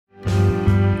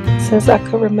Since I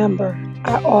could remember,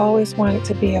 I always wanted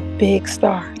to be a big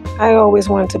star. I always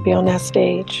wanted to be on that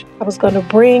stage. I was going to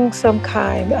bring some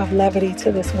kind of levity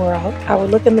to this world. I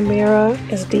would look in the mirror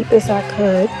as deep as I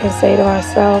could and say to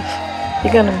myself,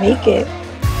 you're going to make it.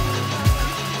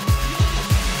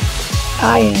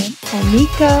 I am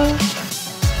Onika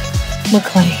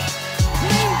McLean.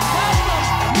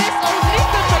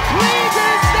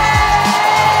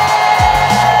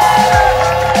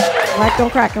 Life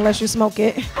don't crack unless you smoke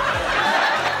it.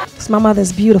 My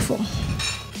mother's beautiful.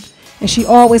 And she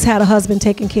always had a husband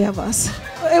taking care of us.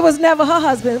 It was never her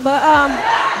husband, but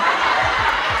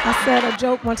I said a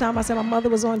joke one time. I said my mother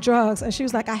was on drugs. And she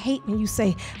was like, I hate when you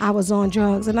say I was on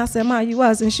drugs. And I said, Ma, you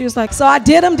was. And she was like, so I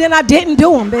did them, then I didn't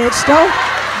do them, bitch. Don't.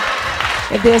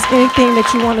 If there's anything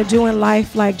that you want to do in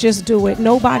life, like, just do it.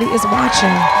 Nobody is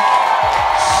watching.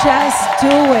 Just do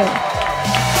it.